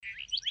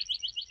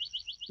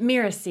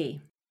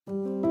Miracy.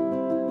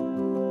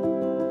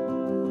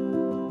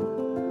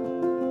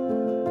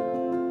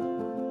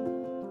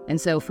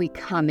 And so if we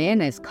come in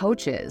as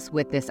coaches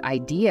with this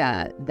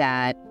idea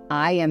that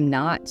I am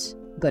not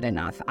good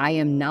enough, I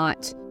am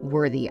not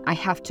worthy, I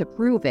have to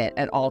prove it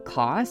at all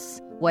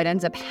costs, what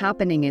ends up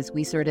happening is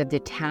we sort of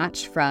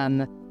detach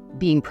from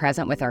being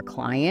present with our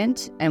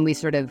client, and we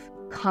sort of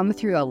come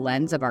through a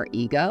lens of our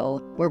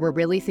ego where we're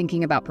really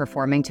thinking about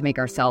performing to make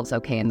ourselves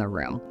okay in the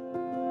room.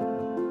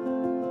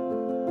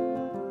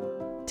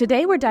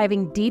 Today, we're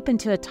diving deep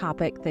into a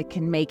topic that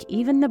can make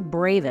even the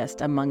bravest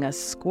among us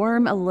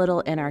squirm a little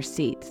in our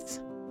seats: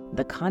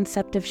 the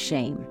concept of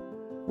shame.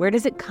 Where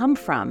does it come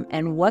from,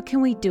 and what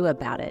can we do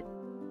about it?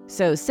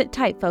 So sit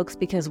tight, folks,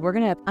 because we're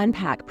going to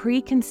unpack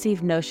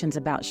preconceived notions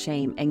about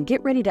shame and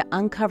get ready to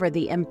uncover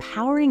the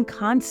empowering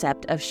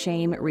concept of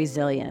shame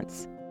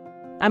resilience.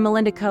 I'm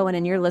Melinda Cohen,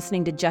 and you're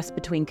listening to Just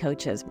Between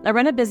Coaches. I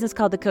run a business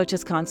called The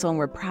Coaches Console, and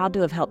we're proud to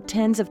have helped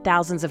tens of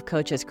thousands of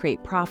coaches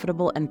create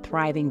profitable and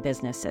thriving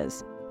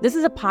businesses. This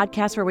is a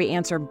podcast where we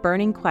answer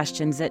burning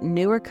questions that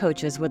newer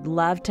coaches would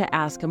love to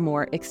ask a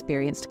more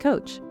experienced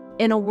coach.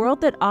 In a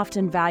world that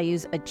often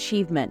values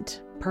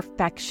achievement,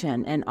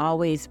 perfection, and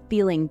always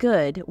feeling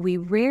good, we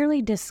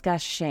rarely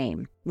discuss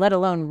shame, let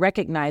alone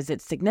recognize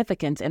its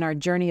significance in our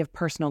journey of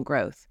personal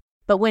growth.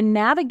 But when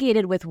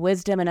navigated with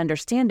wisdom and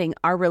understanding,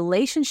 our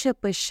relationship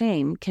with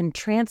shame can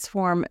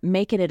transform,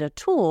 making it a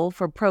tool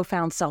for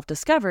profound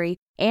self-discovery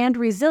and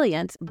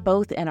resilience,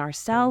 both in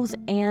ourselves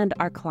and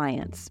our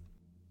clients.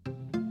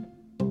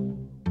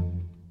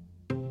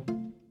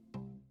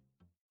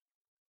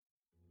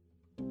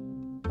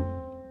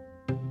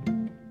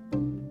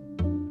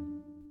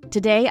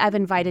 Today, I've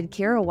invited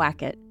Kyira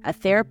Wackett, a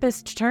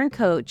therapist turned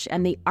coach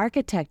and the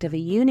architect of a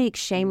unique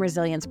shame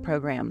resilience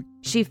program.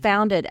 She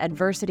founded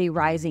Adversity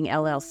Rising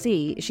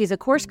LLC. She's a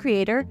course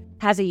creator,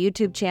 has a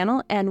YouTube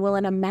channel, and will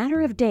in a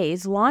matter of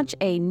days launch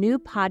a new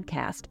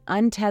podcast,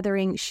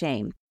 Untethering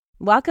Shame.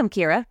 Welcome,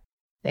 Kyira.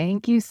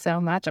 Thank you so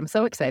much. I'm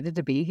so excited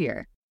to be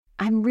here.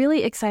 I'm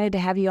really excited to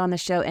have you on the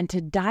show and to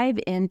dive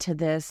into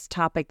this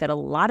topic that a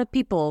lot of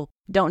people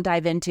don't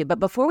dive into. But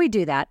before we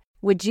do that,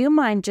 would you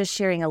mind just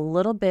sharing a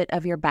little bit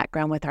of your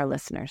background with our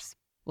listeners?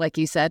 Like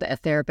you said, a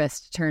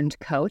therapist turned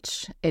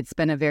coach. It's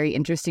been a very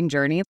interesting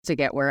journey to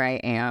get where I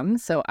am.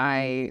 So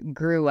I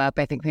grew up,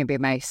 I think maybe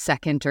my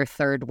second or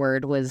third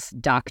word was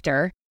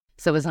doctor.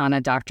 So I was on a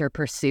doctor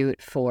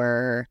pursuit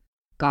for,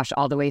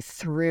 all the way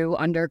through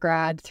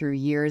undergrad, through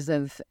years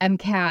of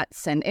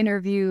MCATs and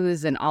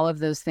interviews and all of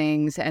those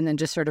things. And then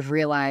just sort of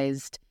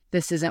realized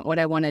this isn't what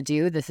I want to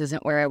do. This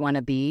isn't where I want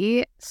to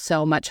be.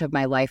 So much of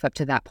my life up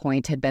to that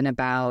point had been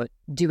about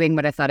doing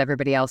what I thought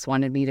everybody else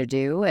wanted me to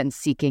do and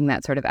seeking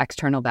that sort of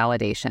external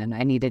validation.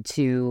 I needed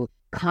to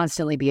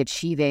constantly be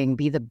achieving,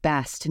 be the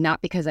best,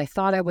 not because I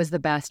thought I was the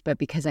best, but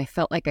because I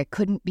felt like I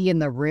couldn't be in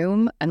the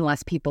room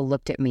unless people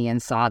looked at me and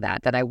saw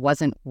that I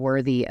wasn't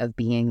worthy of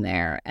being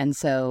there. And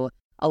so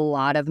a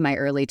lot of my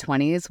early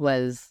 20s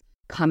was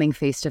coming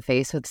face to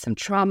face with some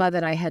trauma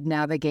that I had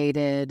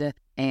navigated.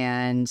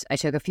 And I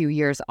took a few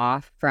years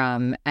off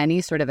from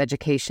any sort of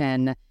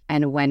education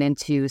and went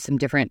into some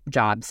different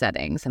job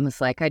settings and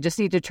was like, I just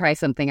need to try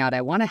something out.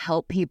 I want to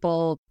help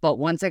people. But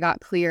once I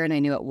got clear and I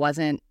knew it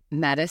wasn't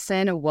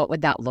medicine, what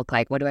would that look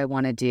like? What do I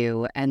want to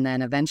do? And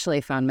then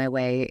eventually found my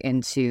way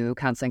into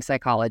counseling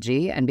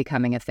psychology and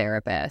becoming a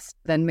therapist.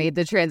 Then made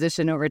the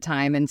transition over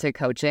time into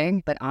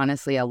coaching. But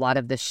honestly, a lot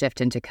of the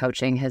shift into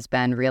coaching has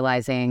been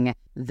realizing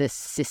the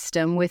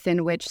system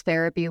within which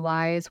therapy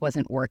lies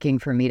wasn't working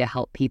for me to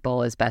help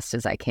people as best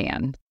as I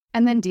can.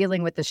 And then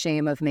dealing with the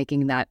shame of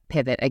making that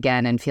pivot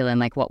again and feeling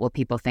like, what will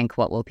people think?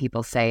 What will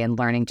people say? And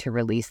learning to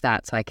release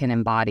that so I can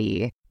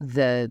embody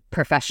the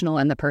professional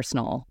and the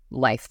personal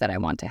life that I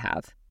want to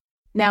have.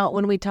 Now,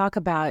 when we talk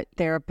about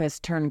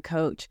therapist turned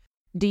coach,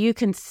 do you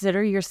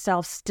consider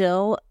yourself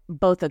still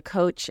both a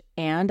coach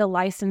and a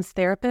licensed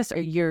therapist,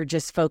 or you're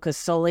just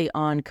focused solely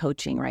on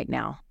coaching right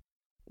now?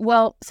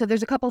 Well, so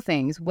there's a couple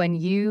things.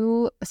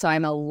 So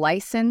I'm a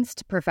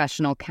licensed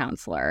professional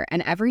counselor,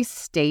 and every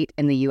state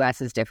in the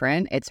U.S. is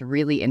different. It's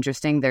really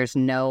interesting. There's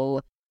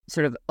no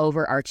sort of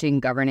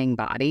overarching governing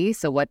body.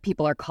 So what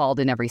people are called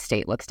in every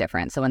state looks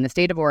different. So in the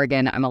state of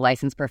Oregon, I'm a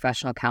licensed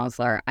professional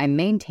counselor. I'm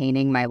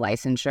maintaining my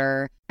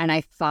licensure, and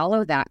I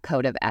follow that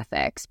code of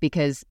ethics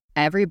because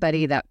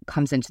everybody that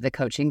comes into the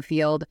coaching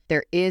field,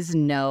 there is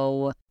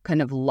no kind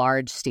of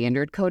large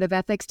standard code of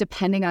ethics.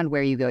 Depending on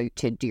where you go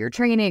to do your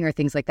training or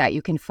things like that,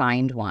 you can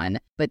find one.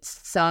 But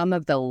some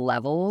of the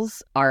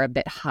levels are a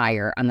bit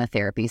higher on the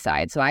therapy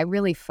side. So I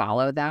really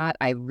follow that.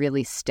 I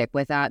really stick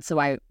with that. So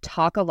I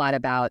talk a lot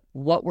about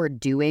what we're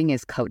doing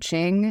is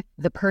coaching.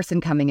 The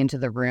person coming into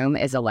the room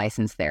is a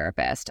licensed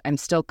therapist. I'm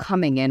still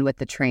coming in with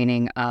the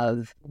training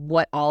of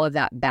what all of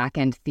that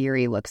back-end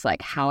theory looks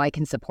like, how I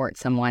can support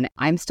someone.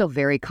 I'm still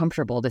very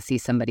comfortable to see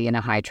somebody in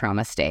a high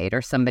trauma state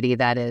or somebody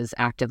that is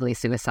actively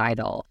suicidal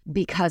suicidal.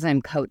 Because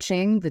I'm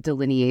coaching, the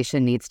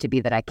delineation needs to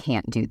be that I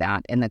can't do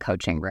that in the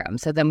coaching room.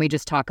 So then we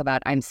just talk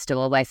about, I'm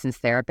still a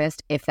licensed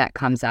therapist. If that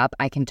comes up,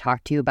 I can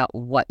talk to you about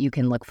what you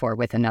can look for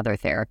with another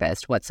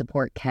therapist, what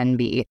support can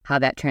be, how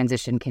that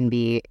transition can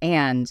be,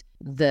 and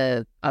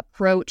the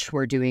approach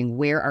we're doing,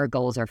 where our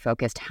goals are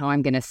focused, how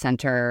I'm going to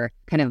center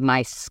kind of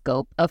my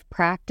scope of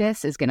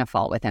practice is going to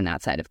fall within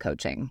that side of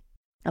coaching.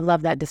 I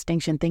love that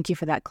distinction. Thank you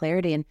for that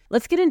clarity. And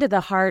let's get into the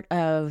heart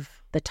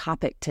of the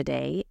topic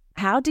today.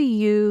 How do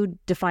you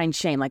define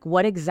shame? Like,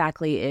 what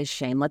exactly is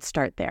shame? Let's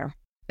start there.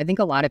 I think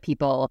a lot of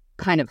people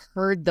kind of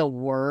heard the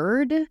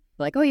word,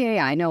 like, oh,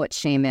 yeah, I know what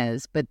shame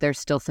is, but there's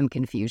still some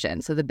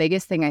confusion. So the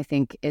biggest thing I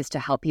think is to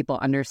help people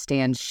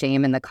understand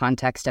shame in the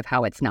context of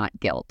how it's not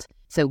guilt.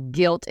 So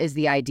guilt is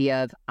the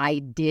idea of I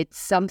did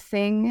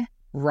something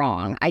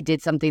wrong. I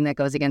did something that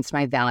goes against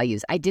my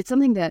values. I did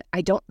something that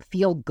I don't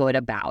feel good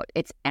about.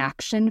 It's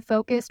action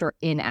focused or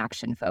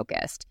inaction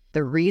focused.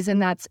 The reason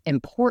that's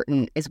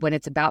important is when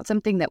it's about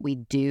something that we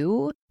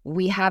do,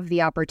 we have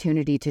the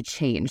opportunity to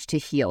change, to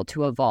heal,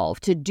 to evolve,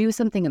 to do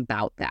something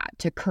about that,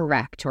 to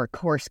correct or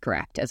course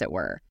correct, as it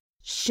were.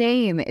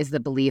 Shame is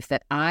the belief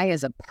that I,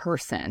 as a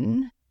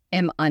person,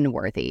 am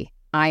unworthy.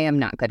 I am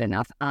not good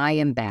enough. I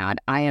am bad.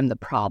 I am the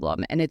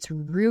problem. And it's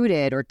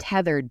rooted or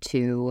tethered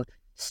to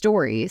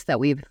stories that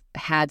we've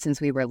had since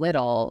we were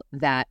little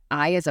that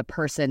I, as a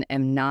person,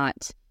 am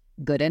not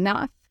good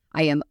enough.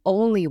 I am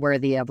only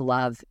worthy of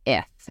love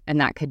if,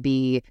 and that could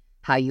be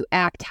how you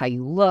act, how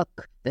you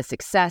look, the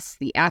success,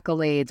 the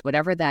accolades,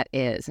 whatever that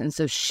is. And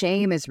so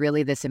shame is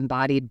really this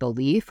embodied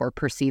belief or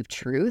perceived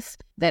truth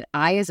that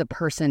I, as a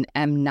person,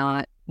 am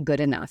not good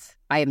enough.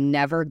 I am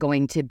never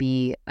going to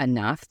be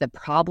enough. The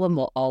problem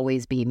will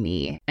always be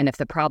me. And if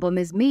the problem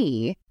is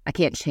me, I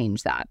can't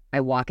change that. I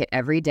walk it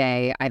every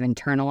day. I've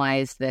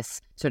internalized this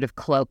sort of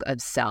cloak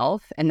of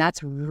self. And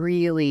that's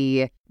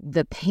really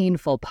the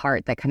painful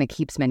part that kind of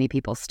keeps many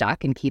people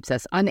stuck and keeps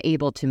us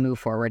unable to move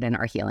forward in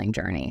our healing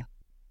journey.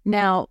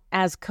 Now,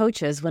 as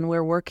coaches, when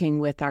we're working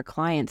with our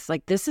clients,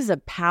 like this is a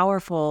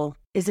powerful,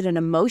 is it an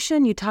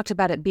emotion? You talked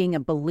about it being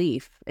a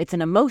belief. It's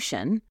an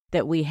emotion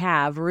that we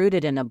have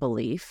rooted in a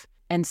belief.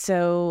 And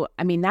so,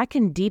 I mean, that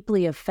can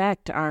deeply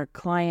affect our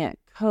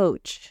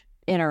client-coach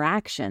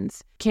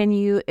interactions. Can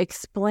you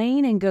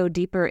explain and go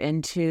deeper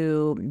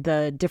into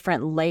the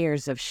different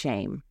layers of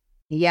shame?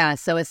 Yeah,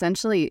 so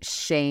essentially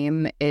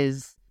shame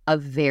is a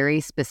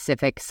very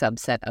specific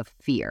subset of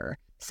fear.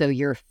 So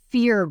your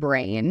fear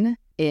brain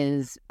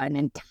is an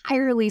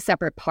entirely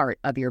separate part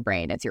of your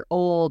brain. It's your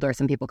old, or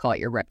some people call it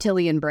your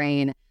reptilian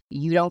brain.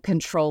 You don't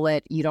control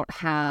it. You don't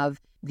have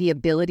the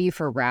ability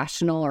for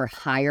rational or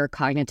higher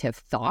cognitive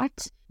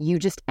thought. You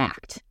just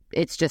act.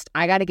 It's just,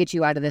 I got to get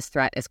you out of this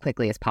threat as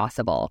quickly as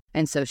possible.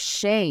 And so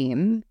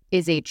shame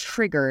is a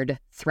triggered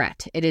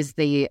threat. It is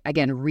the,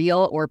 again,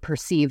 real or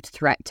perceived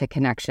threat to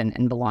connection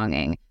and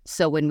belonging.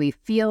 So when we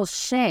feel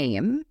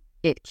shame,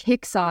 it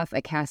kicks off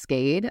a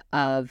cascade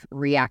of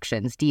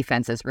reactions,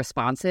 defenses,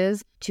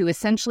 responses to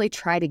essentially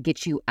try to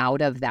get you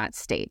out of that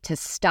state, to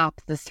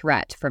stop the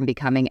threat from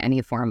becoming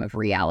any form of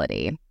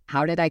reality.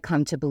 How did I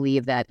come to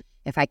believe that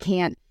if I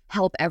can't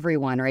help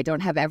everyone or I don't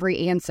have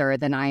every answer,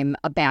 then I'm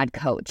a bad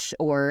coach?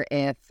 Or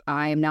if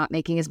I'm not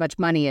making as much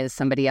money as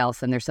somebody else,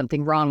 then there's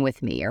something wrong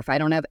with me. Or if I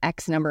don't have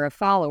X number of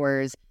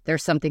followers,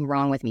 there's something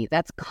wrong with me.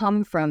 That's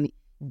come from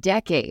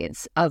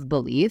decades of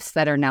beliefs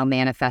that are now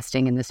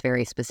manifesting in this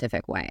very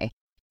specific way.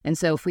 And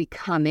so if we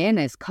come in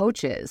as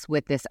coaches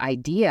with this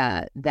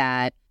idea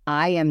that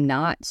I am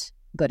not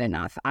good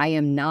enough, I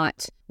am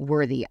not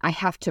worthy, I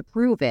have to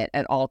prove it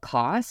at all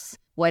costs,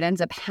 what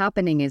ends up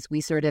happening is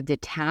we sort of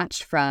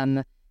detach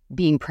from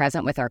being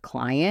present with our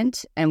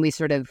client and we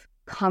sort of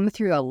come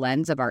through a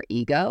lens of our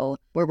ego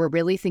where we're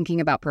really thinking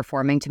about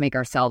performing to make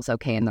ourselves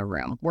okay in the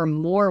room. We're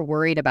more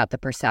worried about the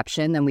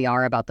perception than we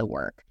are about the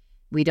work.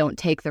 We don't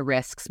take the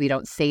risks. We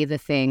don't say the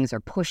things or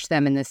push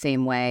them in the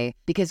same way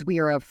because we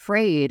are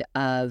afraid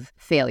of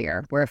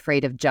failure. We're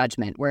afraid of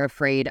judgment. We're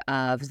afraid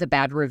of the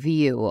bad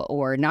review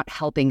or not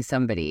helping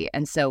somebody.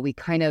 And so we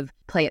kind of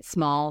play it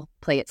small,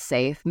 play it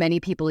safe. Many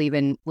people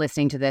even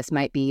listening to this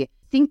might be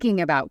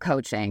thinking about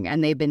coaching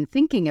and they've been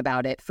thinking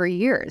about it for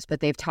years, but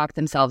they've talked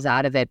themselves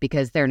out of it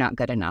because they're not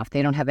good enough.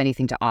 They don't have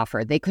anything to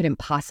offer. They couldn't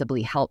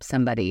possibly help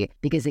somebody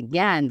because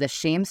again, the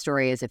shame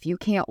story is if you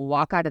can't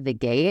walk out of the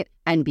gate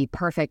and be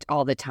perfect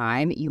all the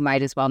time, you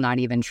might as well not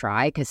even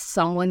try because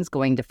someone's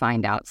going to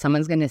find out.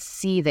 Someone's going to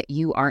see that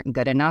you aren't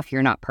good enough.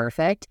 You're not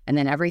perfect. And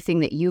then everything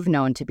that you've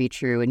known to be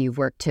true and you've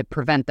worked to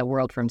prevent the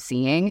world from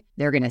seeing,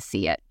 they're going to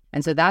see it.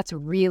 And so that's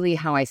really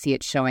how I see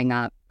it showing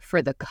up for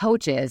the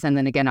coaches. And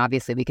then again,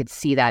 obviously, we could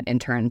see that in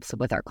turn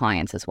with our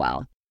clients as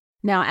well.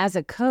 Now, as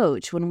a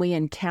coach, when we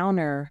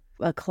encounter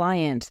a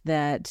client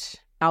that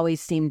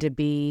always seem to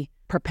be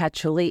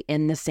perpetually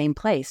in the same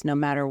place, no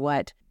matter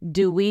what,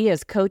 do we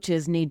as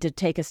coaches need to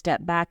take a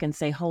step back and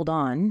say, hold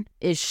on,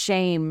 is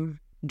shame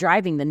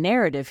driving the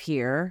narrative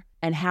here?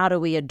 And how do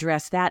we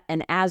address that?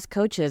 And as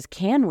coaches,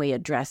 can we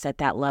address at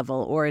that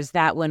level? Or is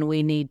that when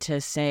we need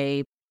to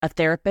say, a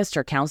therapist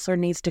or counselor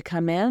needs to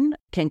come in?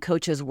 Can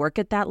coaches work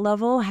at that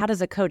level? How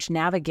does a coach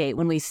navigate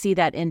when we see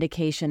that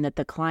indication that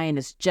the client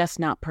is just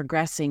not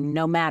progressing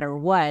no matter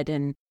what?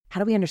 And how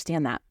do we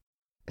understand that?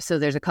 So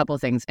there's a couple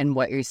things in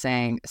what you're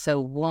saying. So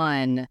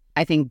one,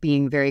 I think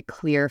being very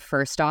clear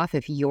first off,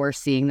 if you're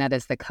seeing that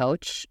as the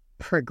coach,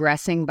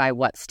 progressing by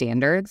what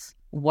standards?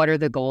 What are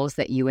the goals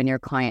that you and your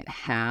client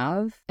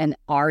have? And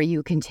are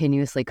you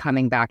continuously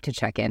coming back to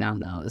check in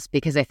on those?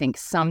 Because I think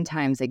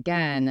sometimes,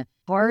 again,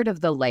 part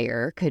of the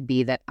layer could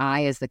be that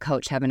I, as the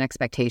coach, have an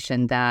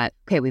expectation that,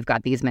 okay, we've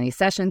got these many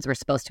sessions. We're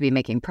supposed to be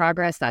making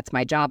progress. That's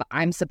my job.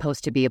 I'm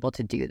supposed to be able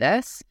to do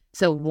this.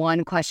 So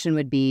one question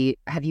would be,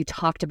 have you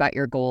talked about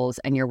your goals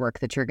and your work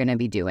that you're going to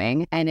be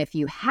doing? And if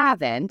you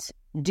haven't,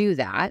 do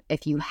that.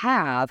 If you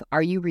have,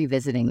 are you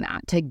revisiting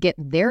that to get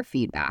their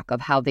feedback of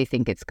how they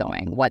think it's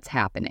going, what's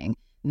happening?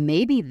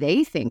 Maybe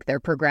they think they're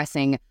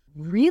progressing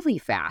really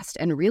fast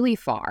and really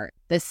far.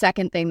 The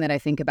second thing that I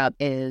think about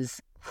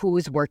is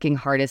who's working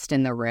hardest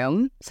in the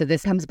room. So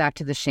this comes back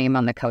to the shame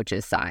on the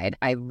coach's side.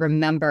 I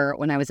remember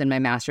when I was in my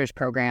master's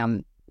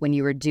program, when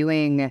you were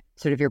doing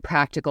sort of your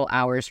practical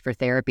hours for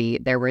therapy,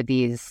 there were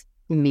these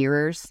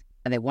mirrors.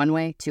 Are they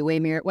one-way, two-way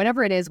mirror?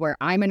 Whatever it is where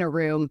I'm in a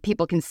room,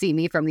 people can see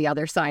me from the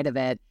other side of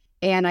it.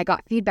 And I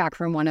got feedback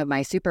from one of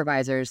my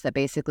supervisors that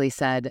basically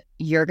said,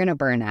 you're going to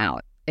burn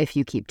out if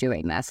you keep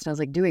doing this. And I was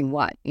like, doing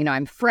what?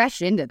 I'm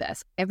fresh into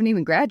this. I haven't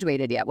even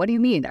graduated yet. What do you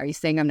mean? Are you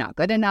saying I'm not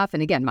good enough?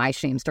 And again, my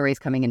shame story is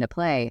coming into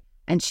play.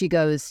 And she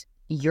goes,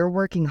 you're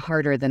working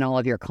harder than all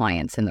of your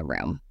clients in the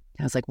room. And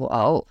I was like,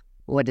 well,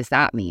 what does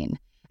that mean?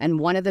 And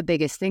one of the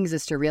biggest things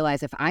is to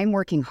realize if I'm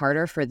working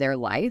harder for their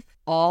life,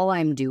 all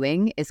I'm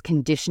doing is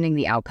conditioning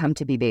the outcome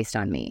to be based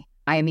on me.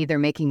 I am either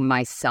making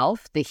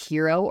myself the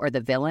hero or the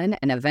villain,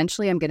 and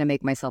eventually I'm going to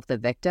make myself the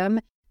victim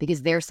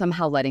because they're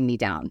somehow letting me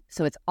down.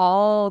 So it's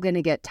all going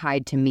to get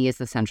tied to me as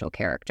the central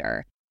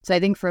character. So I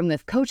think from the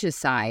coach's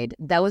side,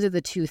 those are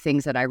the two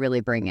things that I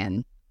really bring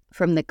in.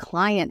 From the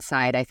client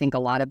side, I think a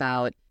lot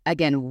about,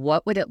 again,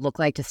 what would it look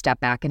like to step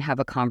back and have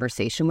a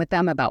conversation with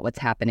them about what's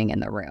happening in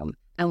the room?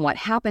 And what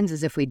happens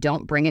is if we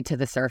don't bring it to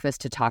the surface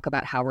to talk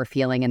about how we're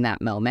feeling in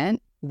that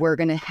moment, we're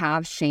going to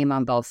have shame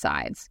on both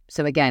sides.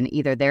 So again,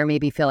 either there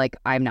maybe feel like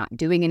I'm not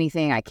doing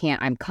anything,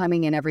 I'm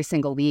coming in every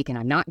single week and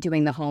I'm not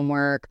doing the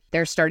homework.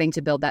 They're starting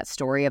to build that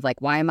story of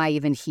like, why am I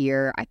even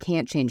here? I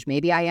can't change.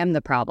 Maybe I am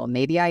the problem.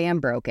 Maybe I am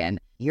broken.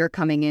 You're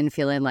coming in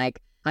feeling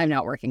like I'm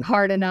not working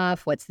hard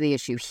enough. What's the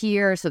issue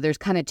here? So there's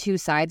kind of two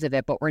sides of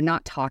it, but we're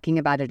not talking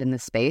about it in the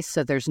space.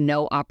 So there's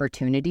no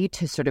opportunity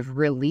to sort of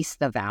release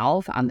the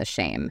valve on the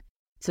shame.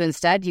 So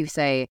instead you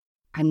say,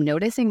 I'm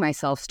noticing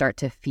myself start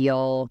to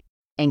feel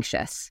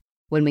anxious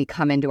when we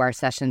come into our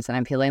sessions and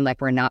I'm feeling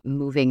like we're not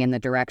moving in the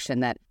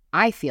direction that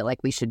I feel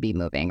like we should be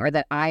moving or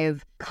that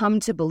I've come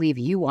to believe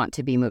you want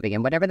to be moving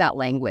in, whatever that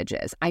language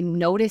is. I'm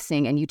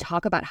noticing, and you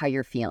talk about how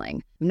you're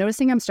feeling. I'm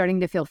noticing I'm starting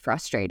to feel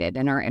frustrated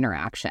in our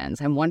interactions.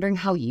 I'm wondering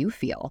how you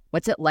feel.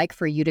 What's it like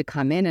for you to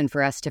come in and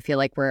for us to feel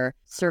like we're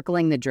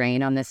circling the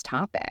drain on this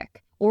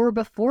topic? Or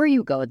before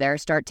you go there,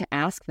 start to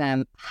ask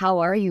them, how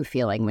are you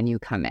feeling when you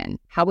come in?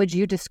 How would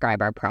you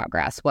describe our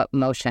progress? What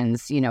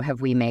motions, have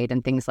we made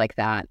and things like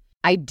that?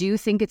 I do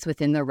think it's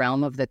within the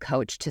realm of the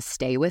coach to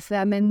stay with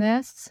them in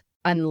this,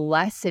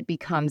 unless it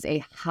becomes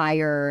a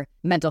higher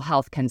mental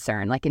health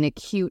concern, like an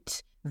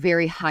acute,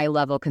 very high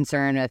level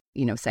concern of,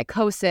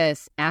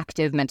 psychosis,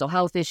 active mental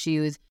health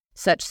issues,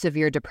 such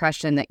severe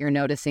depression that you're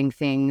noticing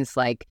things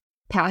like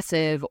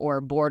passive or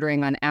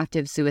bordering on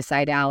active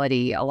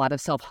suicidality, a lot of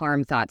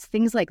self-harm thoughts,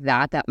 things like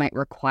that might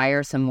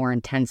require some more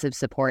intensive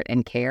support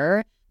and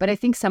care. But I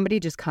think somebody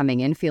just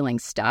coming in feeling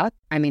stuck,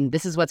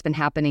 this is what's been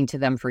happening to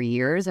them for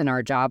years. And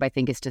our job, I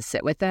think, is to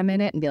sit with them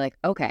in it and be like,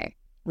 okay,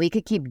 we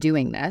could keep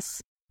doing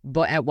this,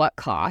 but at what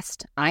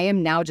cost? I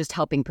am now just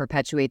helping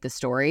perpetuate the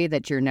story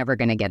that you're never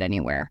going to get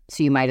anywhere.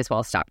 So you might as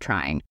well stop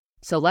trying.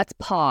 So let's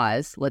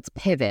pause, let's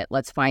pivot,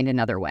 let's find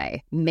another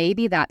way.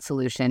 Maybe that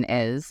solution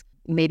is,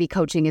 maybe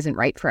coaching isn't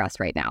right for us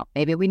right now.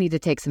 Maybe we need to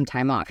take some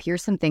time off.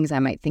 Here's some things I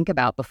might think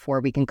about before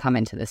we can come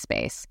into the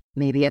space.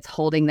 Maybe it's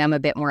holding them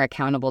a bit more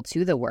accountable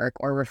to the work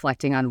or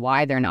reflecting on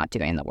why they're not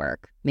doing the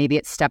work. Maybe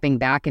it's stepping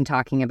back and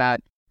talking about,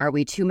 are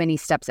we too many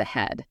steps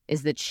ahead?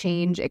 Is the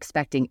change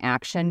expecting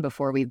action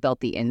before we've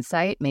built the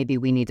insight? Maybe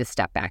we need to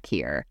step back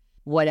here.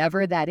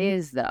 Whatever that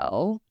is,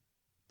 though,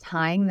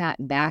 tying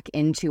that back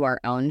into our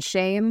own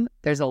shame,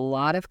 there's a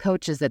lot of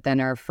coaches that then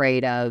are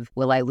afraid of,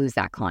 will I lose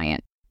that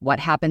client? What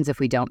happens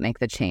if we don't make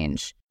the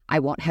change? I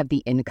won't have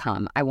the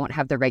income. I won't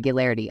have the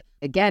regularity.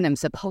 Again, I'm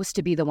supposed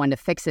to be the one to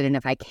fix it. And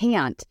if I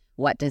can't,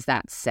 what does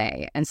that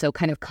say? And so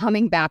kind of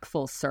coming back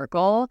full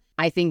circle,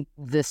 I think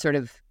the sort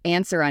of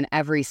answer on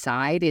every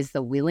side is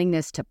the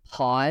willingness to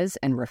pause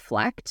and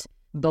reflect,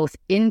 both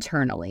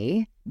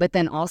internally, but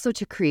then also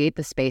to create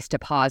the space to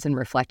pause and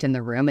reflect in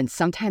the room. And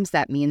sometimes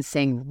that means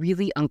saying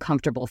really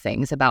uncomfortable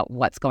things about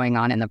what's going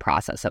on in the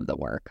process of the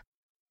work.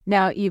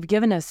 Now, you've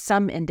given us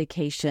some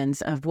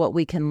indications of what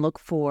we can look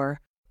for.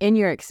 In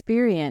your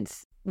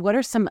experience, what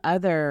are some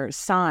other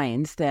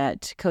signs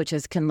that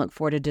coaches can look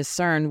for to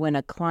discern when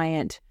a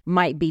client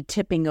might be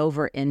tipping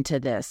over into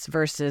this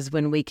versus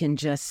when we can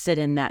just sit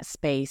in that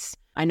space?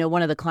 I know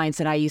one of the clients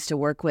that I used to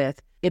work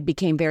with, it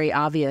became very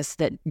obvious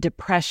that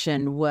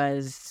depression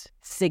was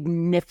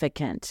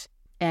significant.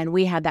 And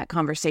we had that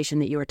conversation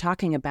that you were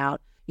talking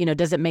about.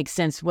 Does it make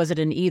sense? Was it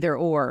an either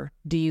or?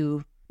 Do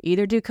you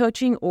either do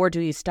coaching or do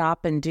you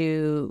stop and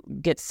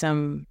get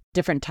some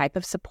different type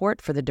of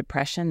support for the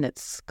depression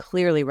that's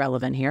clearly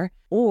relevant here?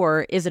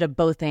 Or is it a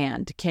both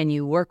and? Can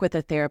you work with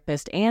a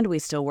therapist and we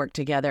still work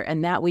together?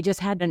 And that we just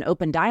had an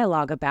open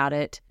dialogue about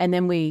it. And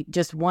then we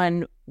just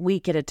 1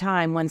 week at a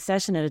time, 1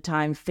 session at a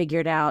time,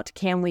 figured out,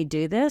 can we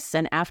do this?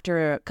 And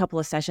after a couple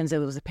of sessions, it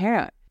was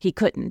apparent he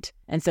couldn't.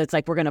 And so it's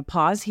like, we're going to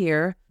pause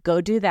here,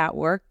 go do that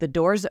work, the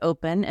door's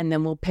open, and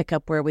then we'll pick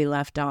up where we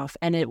left off.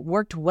 And it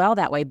worked well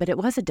that way, but it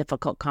was a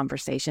difficult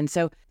conversation.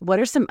 So what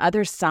are some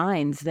other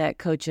signs that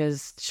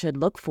coaches should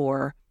look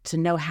for to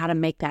know how to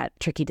make that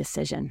tricky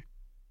decision?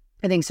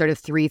 I think sort of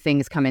 3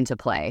 things come into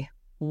play.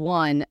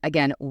 1,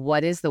 again,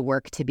 what is the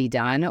work to be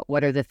done?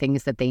 What are the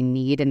things that they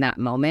need in that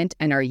moment?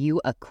 And are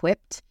you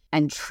equipped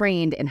and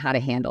trained in how to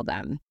handle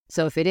them?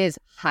 So if it is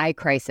high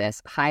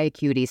crisis, high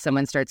acuity,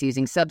 someone starts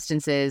using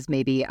substances,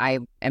 maybe I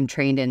am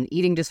trained in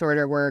eating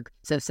disorder work.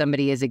 So if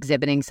somebody is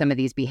exhibiting some of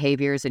these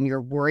behaviors and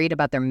you're worried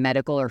about their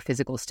medical or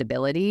physical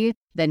stability,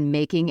 then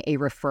making a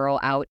referral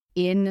out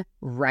in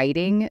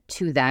writing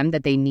to them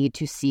that they need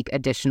to seek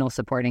additional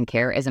support and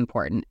care is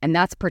important. And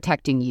that's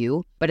protecting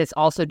you, but it's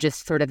also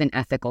just sort of an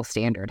ethical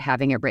standard,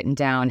 having it written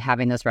down,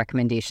 having those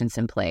recommendations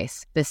in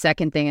place. The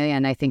second thing,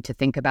 and I think to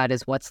think about,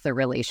 is what's the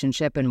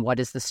relationship and what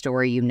is the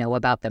story you know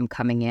about them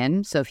coming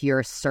in. So if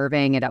you're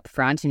surveying it up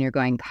front and you're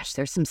going, gosh,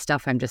 there's some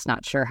stuff I'm just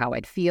not sure how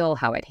I'd feel,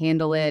 how I'd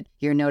handle it.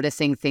 You're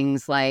noticing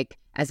things like,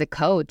 as a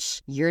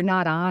coach, you're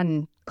not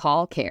on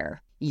call care.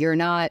 You're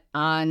not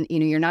on,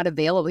 you're not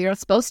available. You're not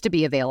supposed to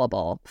be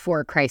available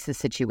for a crisis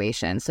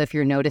situation. So if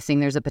you're noticing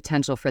there's a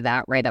potential for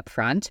that right up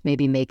front,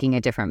 maybe making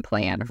a different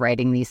plan,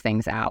 writing these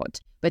things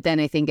out. But then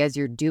I think as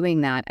you're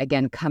doing that,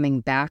 again,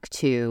 coming back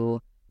to,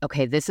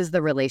 okay, this is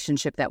the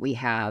relationship that we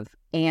have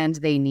and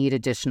they need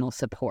additional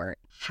support.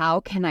 How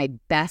can I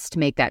best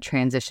make that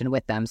transition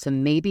with them? So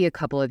maybe a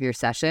couple of your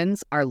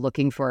sessions are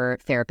looking for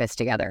therapists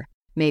together.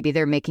 Maybe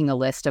they're making a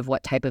list of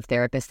what type of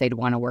therapist they'd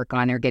want to work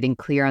on or getting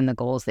clear on the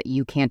goals that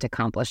you can't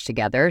accomplish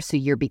together. So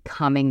you're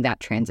becoming that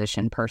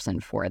transition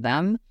person for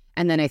them.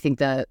 And then I think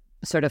the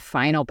sort of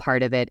final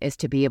part of it is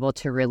to be able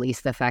to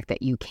release the fact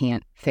that you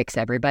can't fix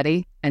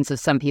everybody. And so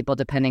some people,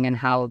 depending on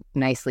how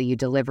nicely you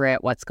deliver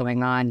it, what's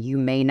going on, you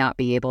may not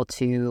be able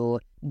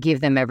to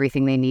give them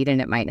everything they need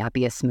and it might not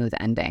be a smooth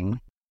ending.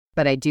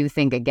 But I do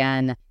think,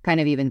 again, kind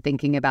of even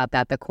thinking about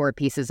that, the core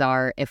pieces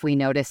are if we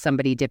notice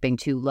somebody dipping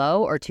too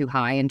low or too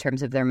high in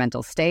terms of their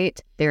mental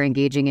state, they're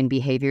engaging in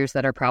behaviors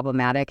that are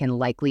problematic and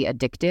likely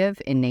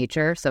addictive in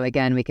nature. So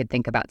again, we could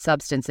think about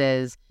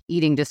substances,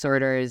 eating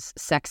disorders,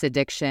 sex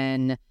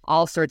addiction,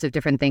 all sorts of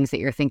different things that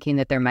you're thinking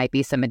that there might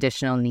be some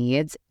additional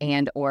needs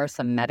and or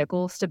some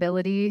medical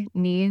stability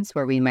needs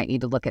where we might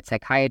need to look at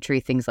psychiatry,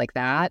 things like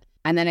that.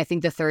 And then I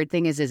think the third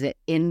thing is it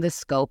in the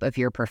scope of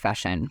your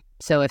profession?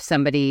 So if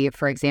somebody,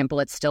 for example,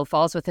 it still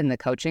falls within the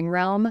coaching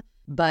realm,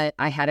 but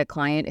I had a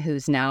client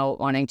who's now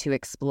wanting to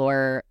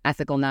explore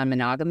ethical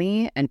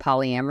non-monogamy and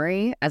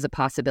polyamory as a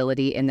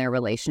possibility in their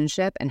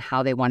relationship and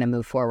how they want to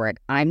move forward.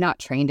 I'm not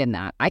trained in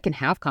that. I can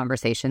have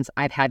conversations.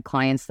 I've had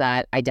clients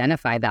that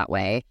identify that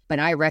way, but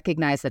I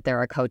recognize that there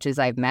are coaches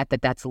I've met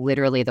that's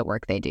literally the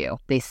work they do.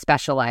 They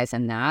specialize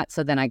in that.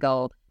 So then I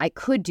go, I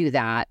could do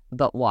that,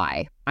 but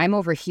why? I'm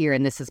over here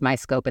and this is my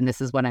scope and this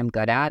is what I'm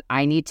good at.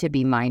 I need to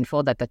be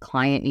mindful that the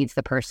client needs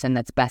the person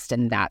that's best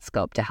in that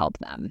scope to help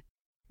them.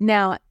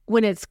 Now,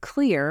 when it's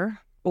clear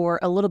or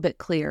a little bit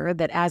clearer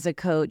that as a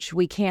coach,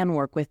 we can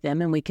work with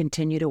them and we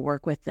continue to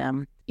work with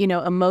them,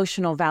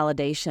 emotional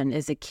validation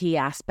is a key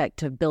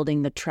aspect of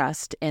building the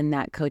trust in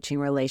that coaching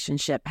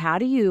relationship. How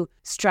do you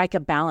strike a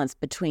balance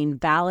between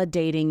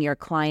validating your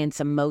client's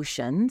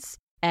emotions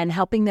and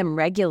helping them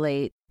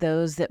regulate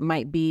those that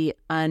might be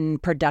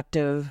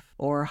unproductive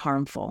or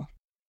harmful?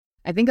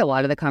 I think a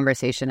lot of the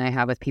conversation I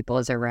have with people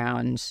is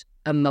around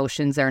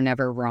emotions are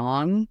never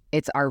wrong.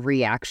 It's our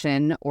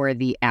reaction or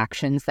the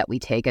actions that we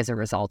take as a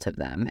result of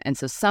them. And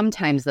so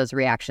sometimes those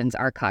reactions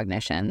are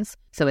cognitions.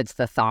 So it's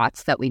the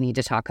thoughts that we need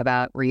to talk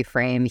about,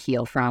 reframe,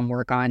 heal from,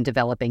 work on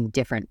developing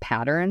different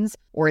patterns,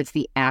 or it's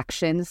the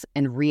actions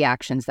and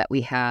reactions that we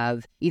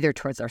have either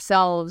towards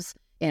ourselves,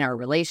 in our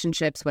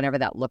relationships, whatever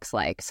that looks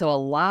like. So a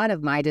lot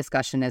of my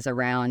discussion is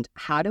around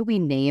how do we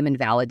name and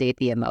validate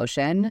the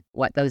emotion,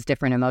 what those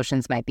different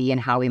emotions might be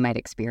and how we might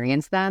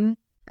experience them.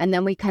 And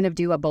then we kind of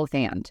do a both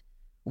and.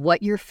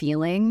 What you're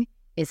feeling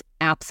is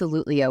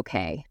absolutely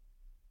okay.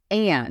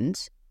 And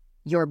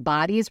your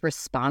body's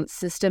response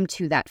system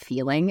to that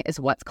feeling is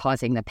what's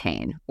causing the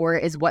pain or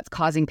is what's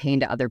causing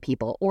pain to other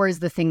people or is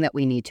the thing that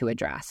we need to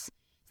address.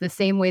 The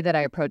same way that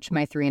I approach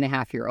my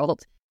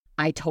 3.5-year-old.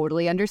 I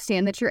totally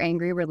understand that you're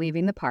angry we're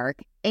leaving the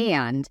park,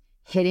 and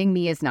Hitting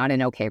me is not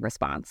an okay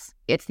response.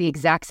 It's the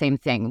exact same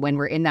thing. When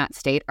we're in that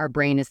state, our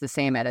brain is the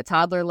same at a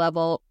toddler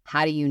level.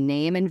 How do you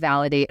name and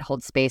validate,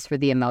 hold space for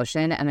the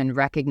emotion, and then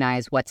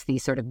recognize what's the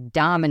sort of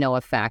domino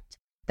effect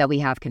that we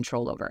have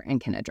control over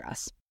and can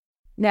address?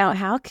 Now,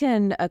 how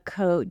can a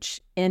coach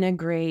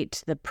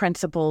integrate the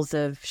principles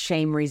of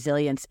shame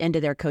resilience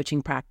into their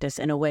coaching practice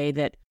in a way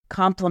that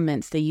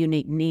complements the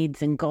unique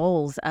needs and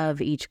goals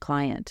of each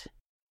client?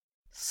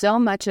 So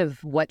much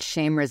of what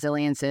shame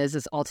resilience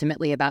is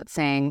ultimately about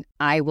saying,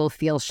 I will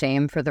feel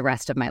shame for the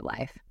rest of my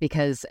life.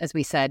 Because as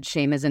we said,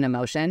 shame is an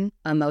emotion.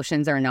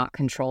 Emotions are not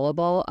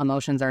controllable.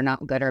 Emotions are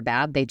not good or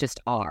bad. They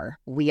just are.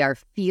 We are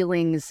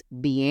feelings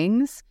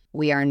beings.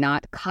 We are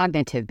not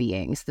cognitive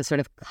beings. The sort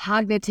of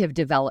cognitive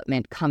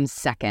development comes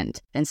second.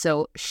 And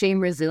so shame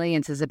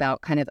resilience is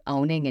about kind of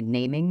owning and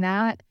naming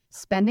that,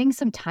 spending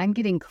some time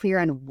getting clear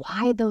on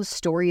why those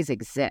stories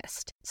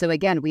exist. So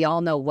again, we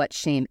all know what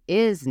shame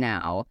is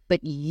now,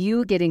 but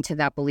you getting to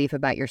that belief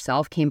about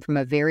yourself came from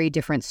a very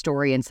different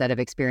story and set of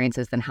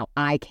experiences than how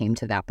I came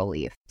to that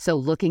belief. So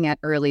looking at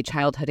early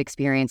childhood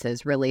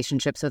experiences,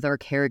 relationships with our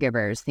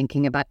caregivers,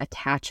 thinking about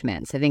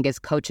attachments. I think as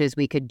coaches,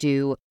 we could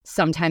do,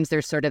 sometimes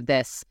there's sort of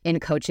this, in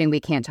coaching, we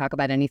can't talk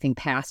about anything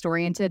past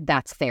oriented.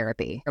 That's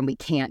therapy. And we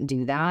can't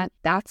do that.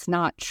 That's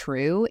not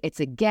true. It's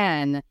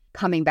again,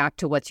 coming back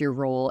to what's your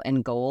role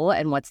and goal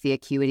and what's the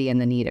acuity and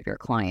the need of your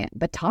client,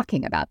 but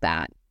talking about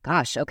that.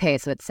 Gosh, okay,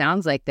 so it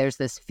sounds like there's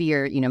this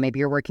fear, maybe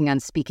you're working on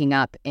speaking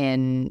up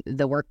in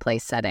the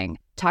workplace setting.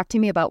 Talk to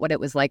me about what it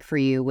was like for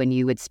you when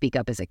you would speak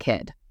up as a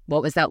kid.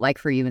 What was that like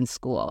for you in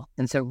school?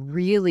 And so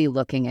really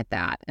looking at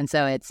that. And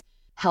so it's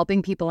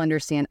helping people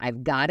understand,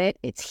 I've got it,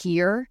 it's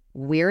here,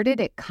 where did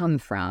it come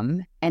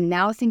from? And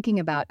now thinking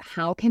about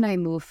how can I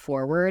move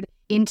forward,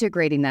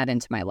 integrating that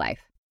into my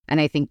life. And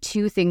I think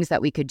two things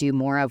that we could do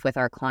more of with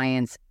our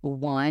clients.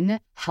 One,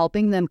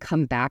 helping them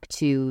come back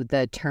to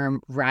the term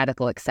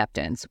radical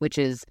acceptance, which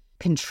is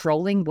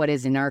controlling what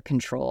is in our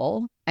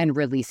control and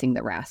releasing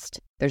the rest.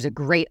 There's a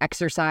great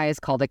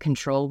exercise called a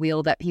control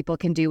wheel that people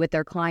can do with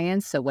their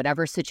clients. So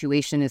whatever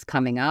situation is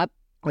coming up,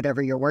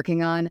 whatever you're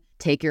working on,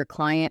 take your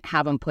client,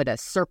 have them put a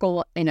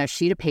circle in a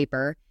sheet of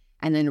paper,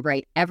 and then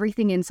write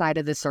everything inside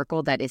of the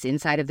circle that is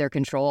inside of their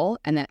control,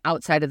 and then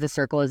outside of the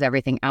circle is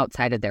everything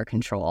outside of their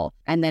control.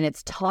 And then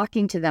it's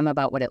talking to them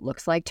about what it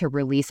looks like to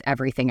release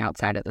everything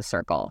outside of the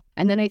circle.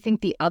 And then I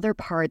think the other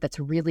part that's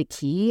really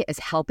key is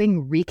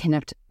helping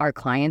reconnect our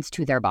clients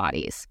to their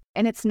bodies.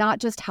 And it's not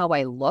just how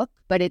I look,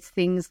 but it's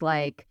things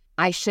like,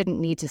 I shouldn't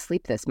need to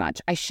sleep this much.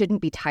 I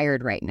shouldn't be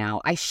tired right now.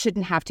 I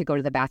shouldn't have to go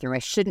to the bathroom. I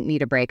shouldn't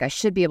need a break. I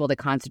should be able to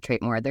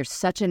concentrate more. There's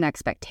such an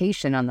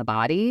expectation on the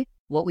body.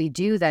 What we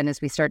do then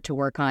is we start to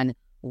work on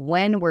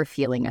when we're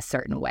feeling a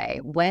certain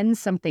way, when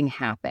something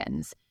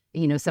happens,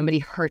 somebody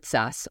hurts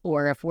us,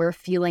 or if we're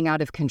feeling out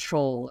of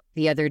control.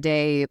 The other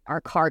day, our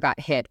car got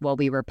hit while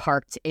we were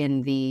parked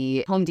in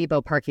the Home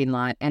Depot parking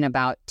lot, and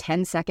about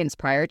 10 seconds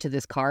prior to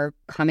this car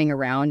coming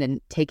around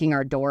and taking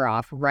our door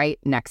off right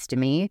next to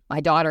me, my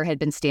daughter had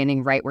been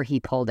standing right where he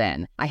pulled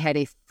in. I had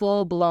a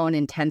full-blown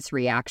intense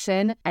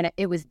reaction, and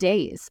it was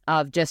days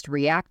of just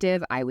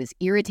reactive. I was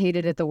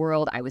irritated at the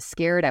world. I was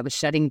scared. I was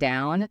shutting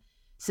down.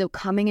 So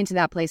coming into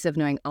that place of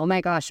knowing, oh my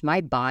gosh,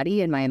 my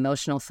body and my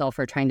emotional self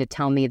are trying to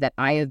tell me that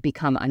I have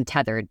become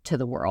untethered to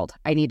the world.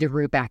 I need to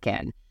root back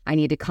in. I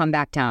need to come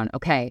back down.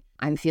 Okay,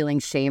 I'm feeling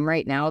shame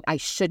right now. I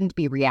shouldn't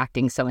be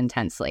reacting so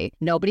intensely.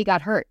 Nobody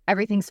got hurt.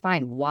 Everything's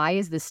fine. Why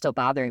is this still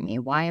bothering me?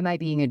 Why am I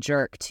being a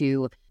jerk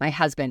to my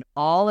husband?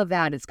 All of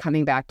that is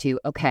coming back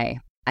to, okay,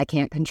 I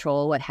can't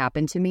control what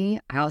happened to me.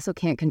 I also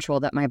can't control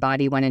that my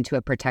body went into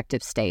a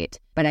protective state,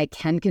 but I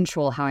can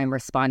control how I'm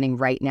responding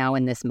right now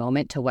in this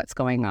moment to what's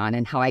going on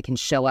and how I can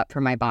show up for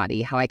my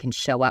body, how I can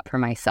show up for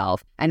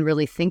myself, and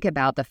really think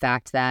about the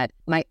fact that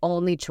my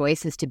only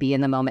choice is to be in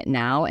the moment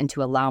now and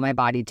to allow my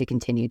body to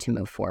continue to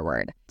move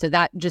forward. So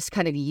that just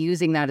kind of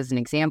using that as an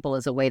example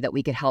is a way that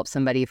we could help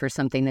somebody for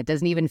something that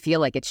doesn't even feel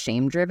like it's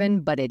shame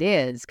driven, but it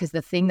is, because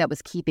the thing that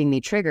was keeping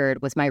me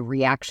triggered was my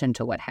reaction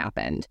to what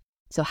happened.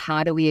 So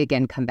how do we,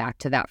 again, come back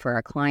to that for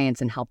our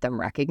clients and help them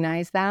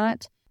recognize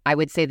that? I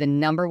would say the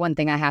number one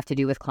thing I have to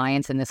do with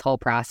clients in this whole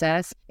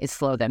process is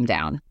slow them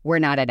down. We're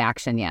not at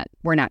action yet.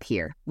 We're not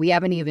here. We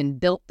haven't even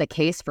built the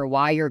case for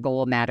why your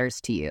goal matters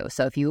to you.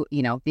 So if you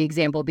the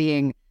example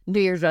being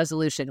New Year's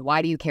resolution,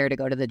 why do you care to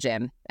go to the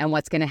gym? And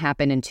what's going to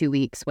happen in 2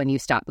 weeks when you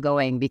stop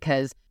going?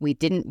 Because we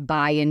didn't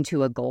buy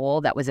into a goal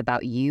that was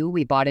about you.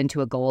 We bought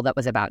into a goal that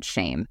was about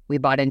shame. We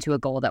bought into a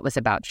goal that was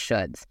about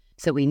shoulds.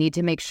 So we need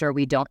to make sure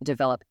we don't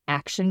develop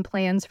action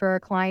plans for our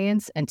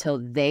clients until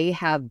they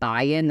have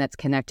buy-in that's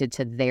connected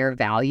to their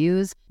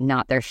values,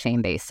 not their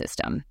shame-based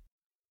system.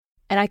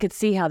 And I could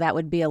see how that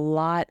would be a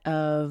lot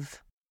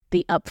of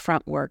the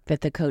upfront work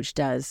that the coach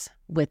does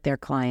with their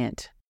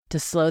client to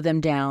slow them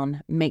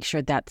down, make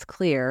sure that's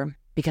clear,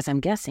 Because I'm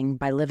guessing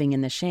by living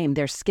in the shame,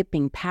 they're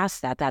skipping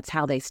past that. That's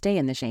how they stay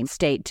in the shame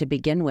state to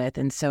begin with.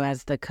 And so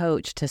as the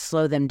coach, to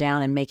slow them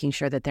down and making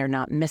sure that they're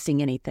not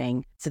missing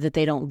anything so that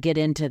they don't get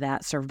into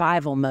that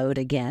survival mode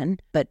again,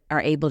 but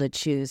are able to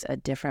choose a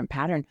different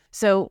pattern.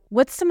 So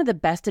what's some of the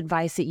best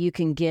advice that you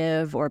can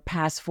give or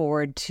pass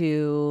forward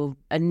to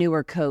a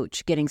newer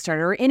coach getting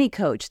started, or any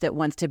coach that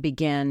wants to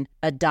begin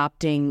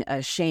adopting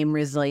a shame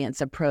resilience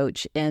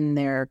approach in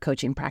their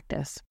coaching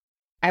practice?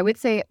 I would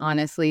say,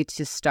 honestly,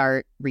 to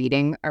start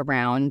reading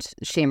around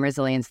shame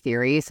resilience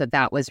theory. So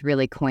that was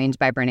really coined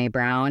by Brené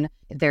Brown.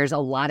 There's a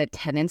lot of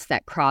tenets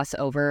that cross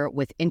over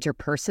with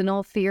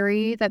interpersonal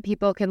theory that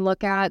people can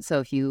look at.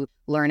 So if you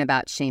learn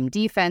about shame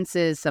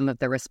defenses, some of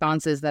the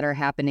responses that are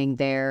happening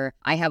there,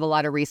 I have a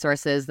lot of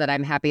resources that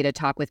I'm happy to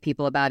talk with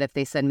people about. If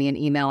they send me an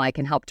email, I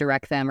can help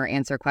direct them or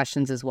answer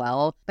questions as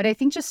well. But I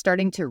think just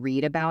starting to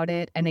read about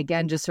it, and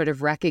again, just sort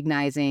of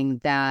recognizing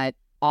that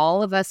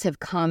all of us have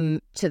come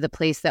to the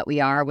place that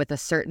we are with a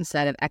certain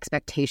set of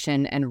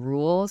expectation and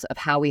rules of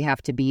how we have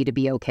to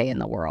be okay in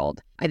the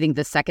world. I think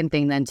the second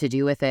thing then to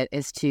do with it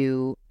is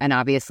to, and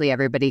obviously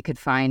everybody could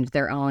find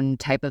their own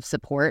type of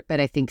support, but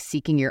I think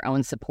seeking your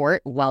own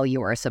support while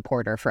you are a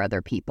supporter for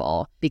other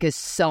people, because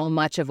so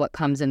much of what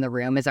comes in the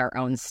room is our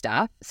own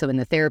stuff. So in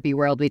the therapy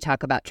world, we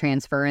talk about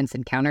transference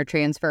and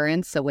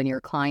countertransference. So when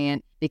your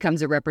client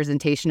becomes a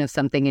representation of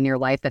something in your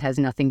life that has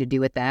nothing to do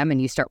with them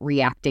and you start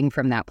reacting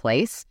from that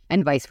place,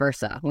 and vice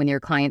versa. When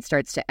your client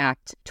starts to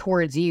act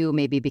towards you,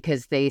 maybe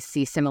because they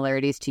see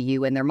similarities to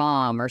you and their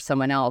mom or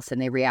someone else and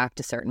they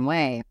react a certain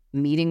way,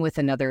 meeting with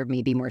another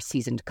maybe more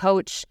seasoned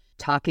coach,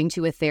 talking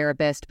to a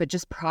therapist, but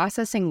just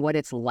processing what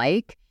it's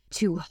like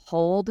to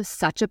hold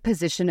such a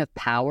position of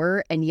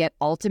power and yet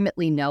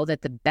ultimately know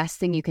that the best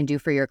thing you can do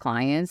for your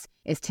clients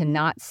is to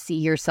not see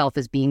yourself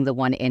as being the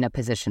one in a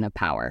position of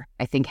power.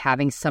 I think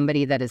having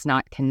somebody that is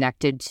not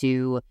connected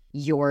to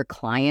your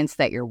clients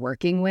that you're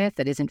working with,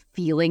 that isn't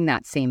feeling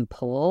that same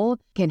pull,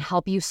 can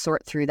help you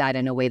sort through that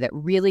in a way that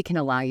really can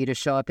allow you to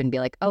show up and be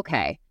like,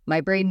 okay,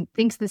 my brain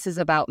thinks this is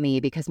about me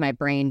because my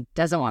brain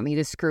doesn't want me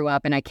to screw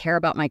up and I care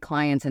about my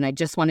clients and I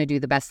just want to do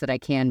the best that I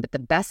can. But the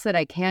best that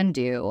I can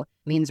do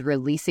means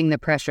releasing the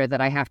pressure that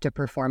I have to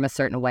perform a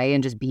certain way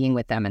and just being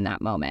with them in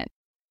that moment.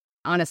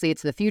 Honestly,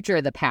 it's the future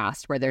or the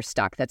past where they're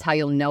stuck. That's how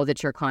you'll know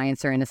that your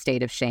clients are in a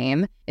state of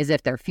shame, is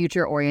if they're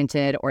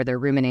future-oriented or they're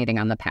ruminating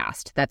on the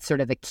past. That's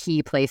sort of a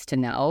key place to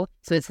know.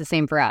 So it's the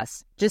same for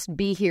us. Just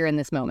be here in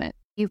this moment.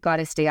 You've got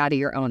to stay out of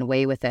your own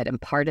way with it.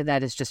 And part of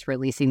that is just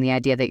releasing the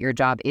idea that your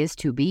job is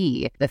to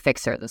be the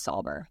fixer, the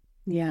solver.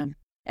 Yeah.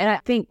 And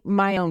I think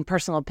my own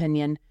personal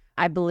opinion,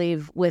 I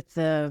believe with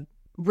the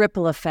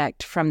ripple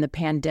effect from the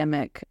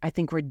pandemic, I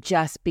think we're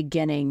just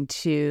beginning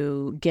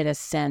to get a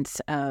sense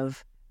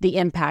of the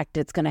impact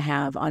it's going to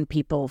have on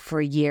people for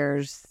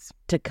years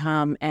to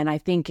come. And I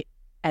think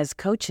as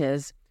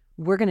coaches,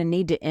 we're going to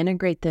need to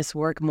integrate this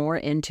work more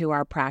into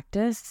our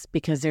practice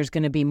because there's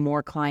going to be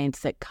more clients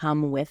that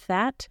come with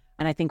that.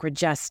 And I think we're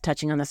just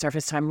touching on the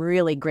surface. So I'm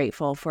really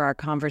grateful for our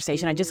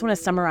conversation. I just want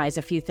to summarize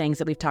a few things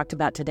that we've talked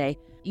about today.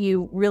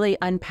 You really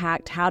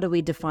unpacked how do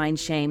we define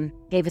shame,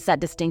 gave us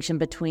that distinction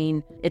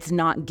between it's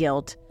not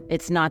guilt.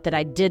 It's not that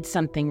I did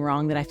something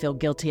wrong that I feel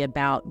guilty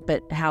about,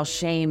 but how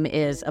shame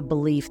is a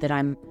belief that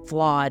I'm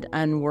flawed,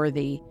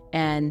 unworthy,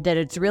 and that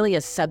it's really a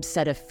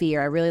subset of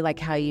fear. I really like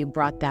how you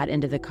brought that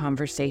into the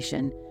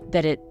conversation,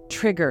 that it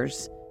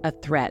triggers a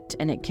threat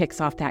and it kicks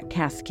off that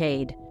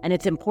cascade. And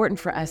it's important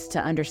for us to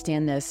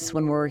understand this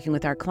when we're working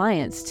with our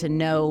clients, to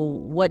know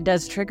what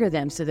does trigger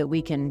them so that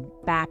we can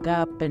back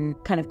up and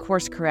kind of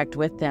course correct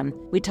with them.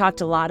 We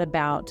talked a lot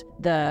about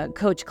the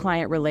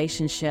coach-client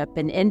relationship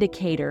and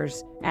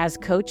indicators as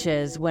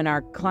coaches when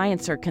our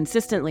clients are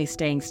consistently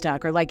staying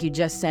stuck, or like you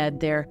just said,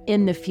 they're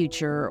in the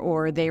future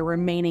or they're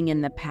remaining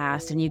in the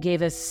past. And you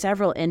gave us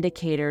several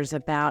indicators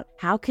about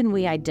how can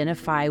we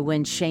identify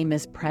when shame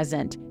is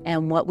present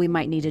and what we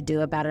might need to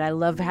do about it. I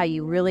love how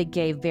you really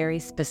gave very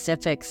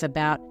specifics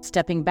about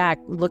stepping back,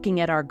 looking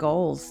at our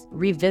goals,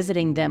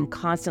 revisiting them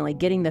constantly,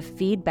 getting the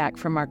feedback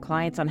from our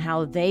clients on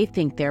how they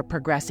think they're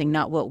progressing,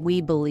 not what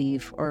we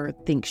believe or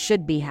think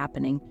should be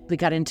happening. We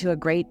got into a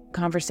great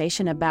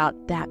conversation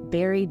about that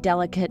very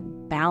delicate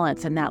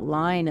balance and that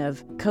line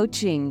of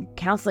coaching,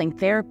 counseling,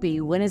 therapy.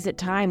 When is it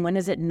time? When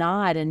is it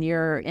not? And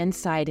your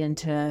insight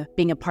into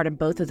being a part of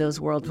both of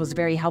those worlds was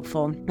very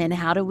helpful. And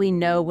how do we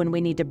know when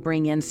we need to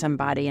bring in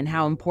somebody and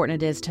how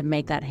important it is to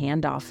make that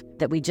handoff,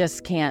 that we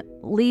just can't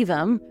leave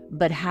them,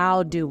 but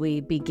how do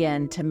we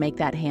begin to make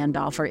that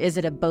handoff? Or is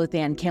it a both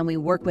and? Can we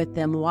work with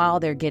them while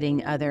they're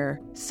getting other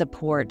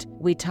support?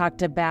 We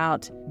talked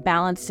about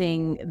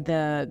balancing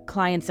the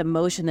client's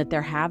emotion that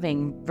they're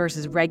having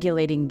versus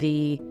regulating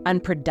the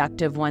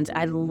unproductive ones.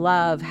 I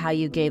love how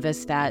you gave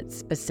us that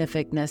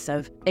specificness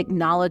of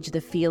acknowledge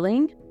the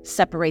feeling,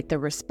 separate the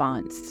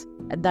response.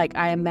 Like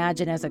I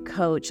imagine as a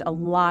coach, a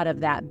lot of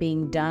that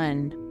being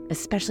done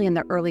especially in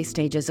the early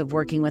stages of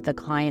working with a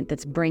client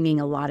that's bringing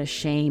a lot of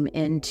shame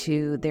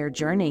into their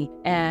journey.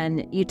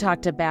 And you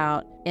talked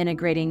about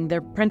integrating the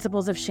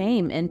principles of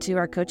shame into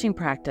our coaching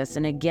practice.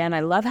 And again,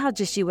 I love how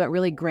just you went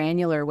really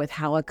granular with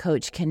how a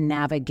coach can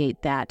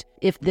navigate that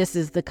if this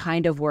is the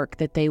kind of work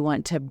that they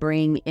want to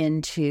bring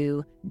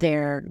into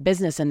their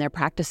business and their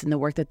practice and the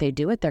work that they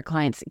do with their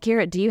clients.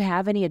 Kyira, do you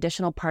have any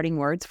additional parting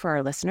words for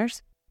our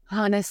listeners?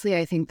 Honestly,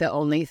 I think the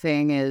only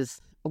thing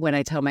is when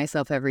I tell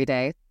myself every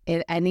day,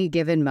 at any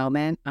given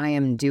moment, I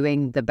am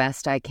doing the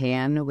best I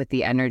can with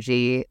the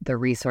energy, the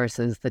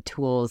resources, the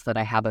tools that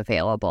I have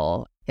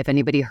available. If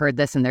anybody heard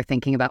this and they're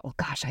thinking about, oh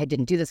gosh, I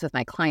didn't do this with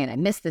my client, I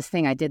missed this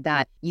thing, I did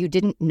that. You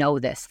didn't know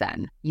this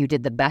then. You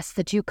did the best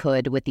that you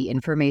could with the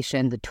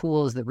information, the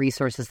tools, the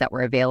resources that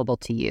were available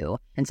to you.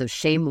 And so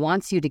shame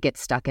wants you to get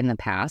stuck in the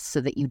past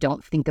so that you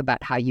don't think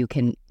about how you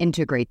can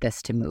integrate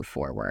this to move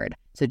forward.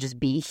 So just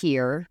be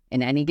here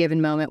in any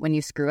given moment when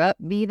you screw up,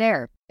 be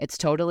there. It's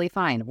totally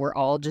fine. We're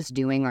all just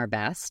doing our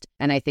best.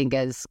 And I think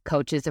as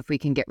coaches, if we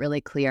can get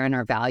really clear on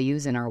our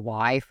values and our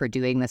why for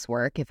doing this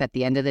work, if at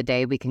the end of the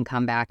day we can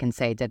come back and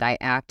say, did I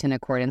act in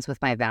accordance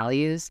with my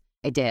values?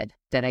 I did.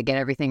 Did I get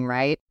everything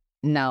right?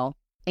 No.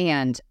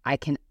 And I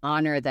can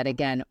honor that,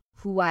 again,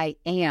 who I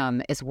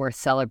am is worth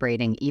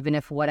celebrating, even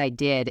if what I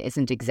did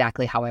isn't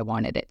exactly how I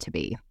wanted it to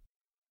be.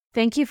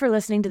 Thank you for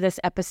listening to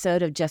this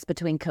episode of Just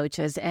Between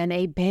Coaches, and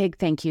a big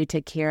thank you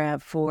to Kyira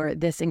for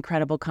this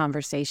incredible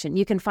conversation.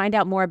 You can find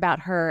out more about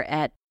her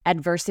at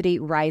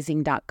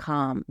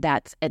adversityrising.com.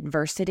 That's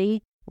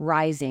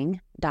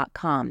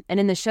adversityrising.com. And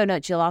in the show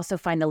notes, you'll also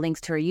find the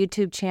links to her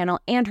YouTube channel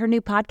and her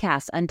new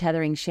podcast,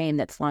 Untethering Shame,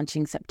 that's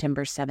launching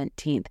September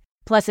 17th,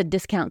 plus a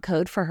discount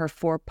code for her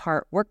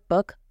 4-part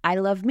workbook, I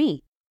Love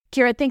Me.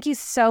 Kyira, thank you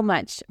so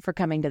much for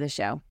coming to the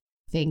show.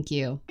 Thank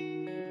you.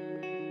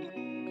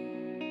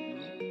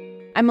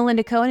 I'm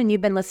Melinda Cohen, and you've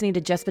been listening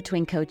to Just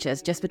Between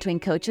Coaches. Just Between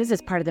Coaches is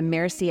part of the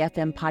Mercy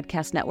FM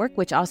podcast network,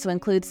 which also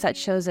includes such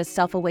shows as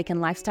Self-Awakened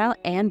Lifestyle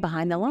and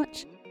Behind the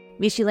Launch.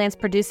 Mishi Lance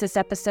produced this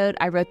episode.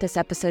 I wrote this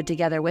episode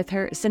together with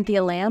her.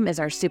 Cynthia Lamb is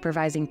our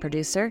supervising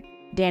producer.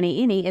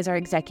 Danny Iny is our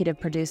executive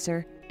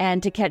producer.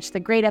 And to catch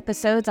the great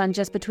episodes on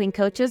Just Between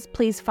Coaches,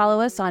 please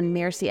follow us on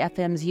Mercy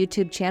FM's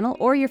YouTube channel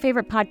or your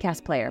favorite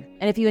podcast player.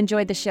 And if you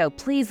enjoyed the show,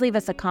 please leave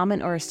us a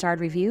comment or a starred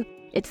review.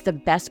 It's the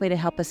best way to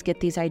help us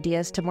get these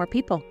ideas to more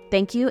people.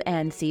 Thank you,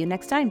 and see you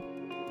next time.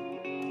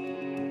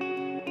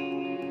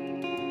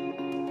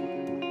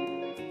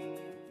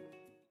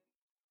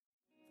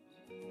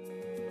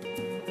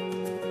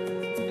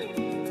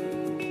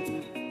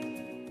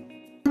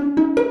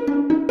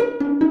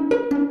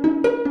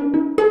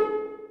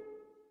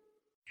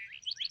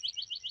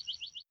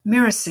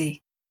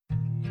 Mercy.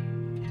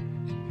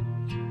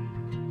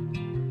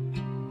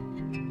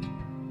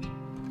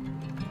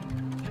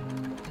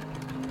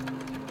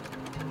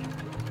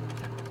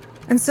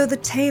 And so the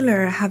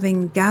tailor,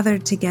 having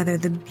gathered together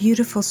the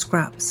beautiful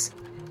scraps,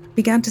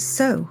 began to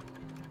sew.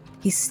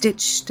 He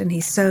stitched and he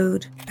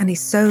sewed, and he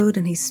sewed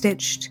and he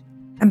stitched,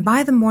 and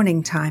by the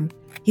morning time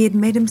he had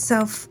made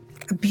himself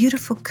a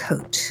beautiful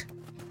coat.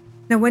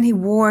 Now when he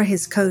wore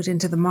his coat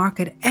into the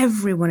market,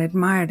 everyone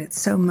admired it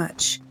so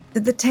much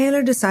that the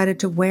tailor decided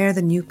to wear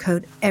the new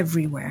coat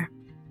everywhere.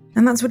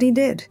 And that's what he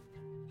did.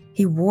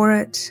 He wore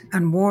it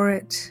and wore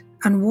it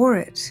and wore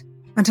it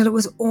until it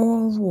was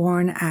all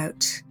worn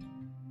out.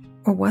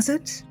 Or was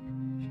it?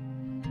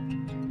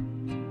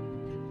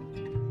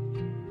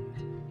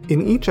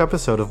 In each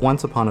episode of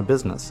Once Upon a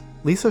Business,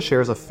 Lisa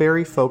shares a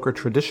fairy, folk, or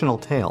traditional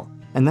tale,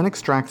 and then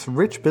extracts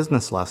rich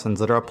business lessons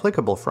that are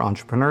applicable for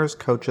entrepreneurs,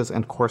 coaches,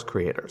 and course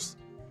creators.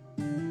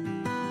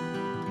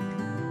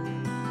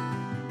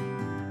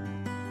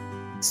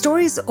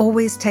 Stories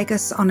always take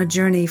us on a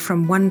journey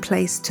from one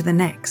place to the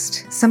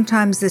next.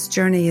 Sometimes this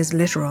journey is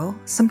literal,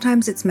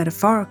 sometimes it's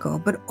metaphorical,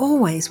 but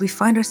always we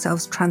find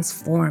ourselves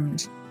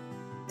transformed.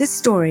 This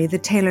story, The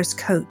Tailor's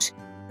Coat,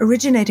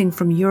 originating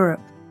from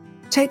Europe,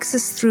 takes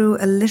us through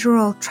a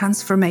literal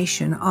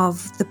transformation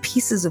of the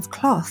pieces of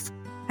cloth,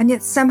 and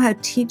yet somehow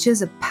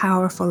teaches a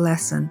powerful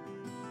lesson.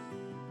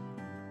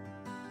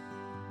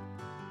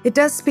 It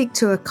does speak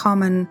to a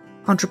common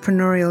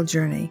entrepreneurial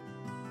journey.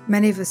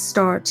 Many of us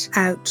start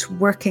out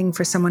working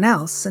for someone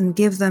else and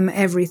give them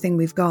everything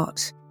we've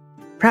got.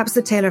 Perhaps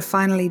the tailor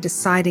finally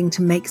deciding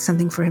to make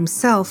something for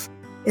himself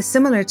is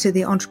similar to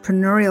the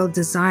entrepreneurial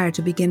desire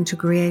to begin to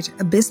create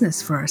a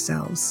business for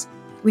ourselves.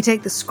 We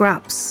take the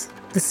scraps,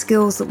 the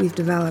skills that we've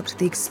developed,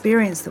 the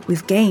experience that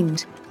we've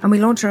gained, and we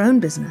launch our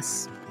own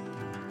business.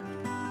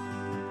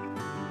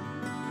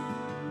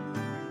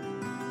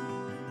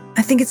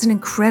 I think it's an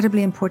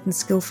incredibly important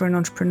skill for an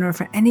entrepreneur,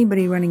 for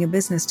anybody running a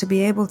business, to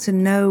be able to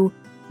know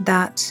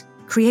that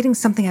creating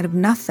something out of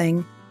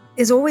nothing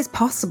is always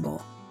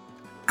possible.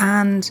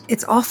 And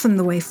it's often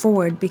the way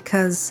forward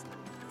because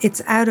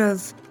it's out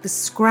of the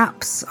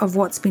scraps of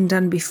what's been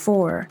done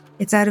before.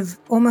 It's out of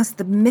almost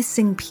the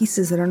missing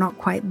pieces that are not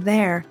quite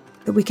there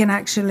that we can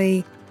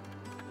actually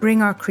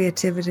bring our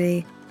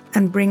creativity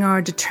and bring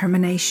our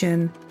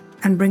determination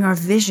and bring our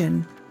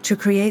vision to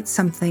create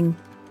something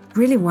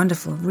really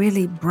wonderful,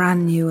 really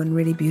brand new and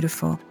really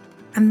beautiful.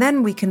 And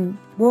then we can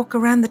walk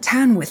around the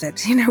town with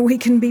it. We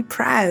can be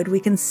proud, we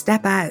can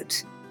step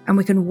out, and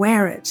we can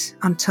wear it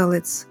until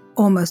it's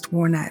almost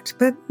worn out,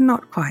 but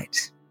not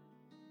quite.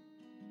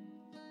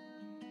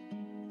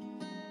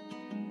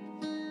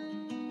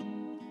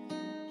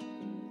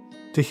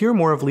 To hear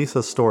more of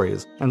Lisa's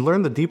stories and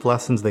learn the deep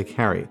lessons they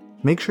carry,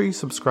 make sure you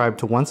subscribe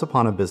to Once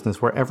Upon a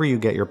Business wherever you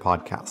get your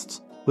podcasts.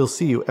 We'll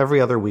see you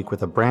every other week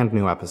with a brand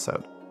new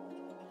episode.